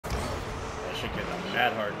shit get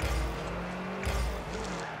mad hard.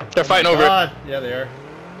 They're fighting over it. Yeah, they are.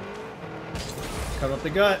 Cut up the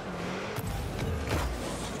gut.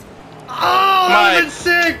 Oh, that would've been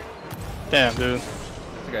sick! Damn, dude. It's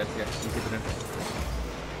okay, it's okay. You keep it in.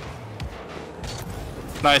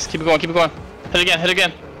 Nice, keep it going, keep it going. Hit again, hit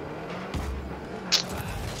again.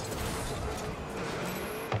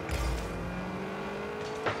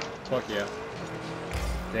 Fuck yeah.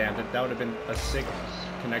 Damn, that would have been a sick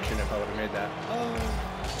connection if I would have made that. Oh.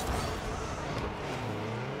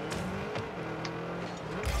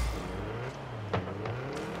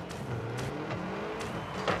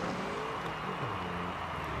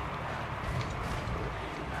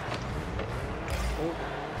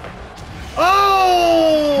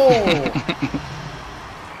 Oh!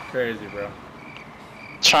 Crazy, bro.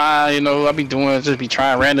 Try, you know, I be doing, just be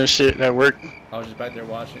trying random shit at work. I was just back there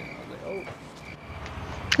watching. I was like,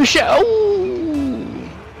 oh. Shit, oh!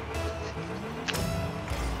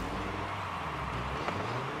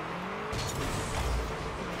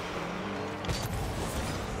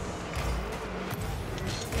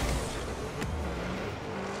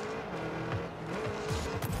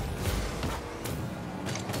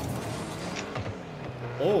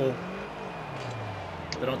 Oh.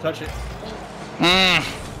 They don't touch it. Mmm.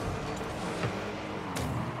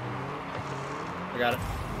 I got it.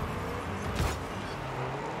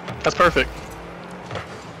 That's perfect.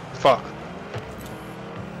 Fuck.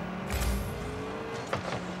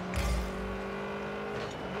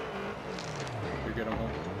 You're good, I'm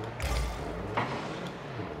home.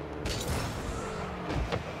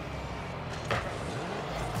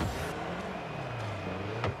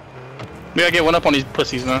 We gotta get one up on these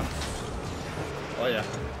pussies, man. Oh, yeah.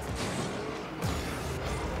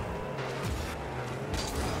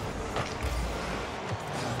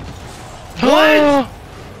 What?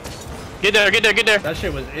 Get there, get there, get there. That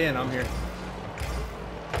shit was in. I'm here.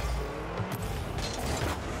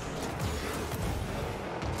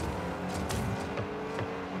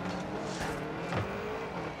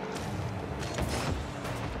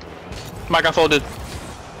 Mike, I folded.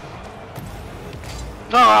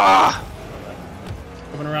 Ah!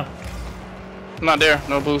 Coming around. I'm not there,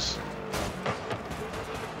 no boost.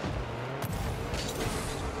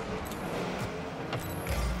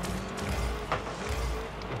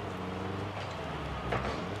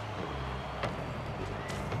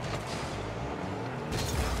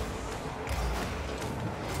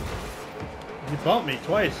 You bumped me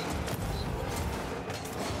twice.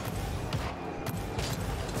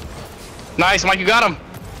 Nice, Mike, you got him.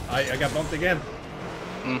 I got bumped again.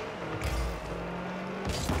 Mm.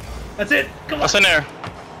 That's it. Come on. What's in there?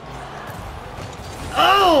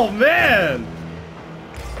 Oh man.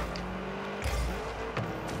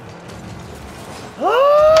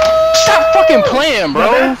 Oh! Stop fucking playing, bro.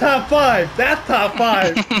 No, that's top 5. That's top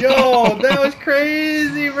 5. Yo, that was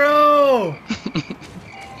crazy, bro.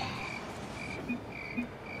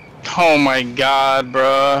 Oh my god,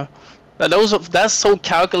 bro. That's so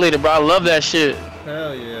calculated, bro. I love that shit.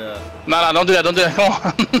 Hell yeah. Nah, don't do that. Don't do that. Come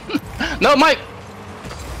on. No, Mike.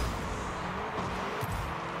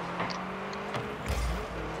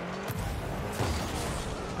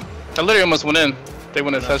 I literally almost went in. They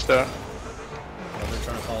wouldn't have touched that. Oh, they're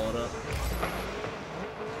trying to follow it up.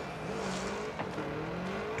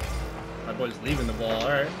 My boy's leaving the ball. All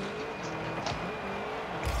right.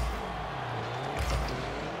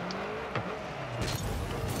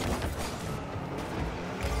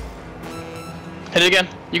 Hit it again.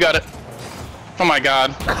 You got it. Oh my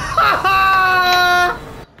god.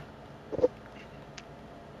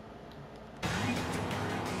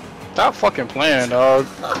 Stop fucking playing, dog.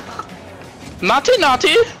 Naughty,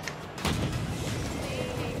 naughty.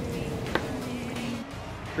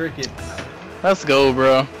 Crickets. Let's go,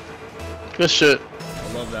 bro. Good shit.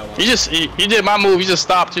 I love that one. You did my move. You just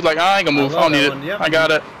stopped. You're like, I ain't gonna move. I don't need it. Yep. I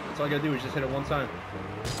got it. That's all I gotta do is just hit it one time.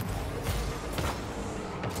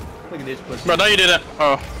 Look at this pussy. Bro, no, you didn't.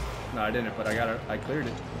 Oh. No, I didn't, but I got it. I cleared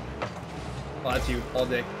it. Oh, that's you all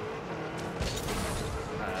day.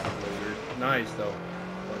 Ah, that's a little weird. Nice though.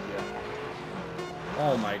 Fuck yeah.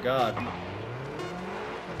 Oh my god.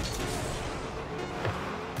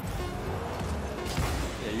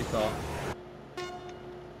 Yeah, you thought.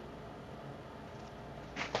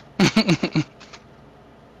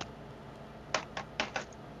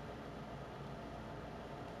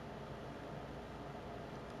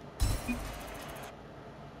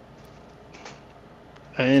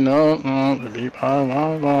 Ain't no, I'm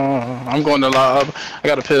going to lob. I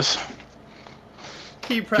gotta piss.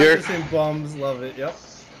 Keep practicing bums. Love it. Yep.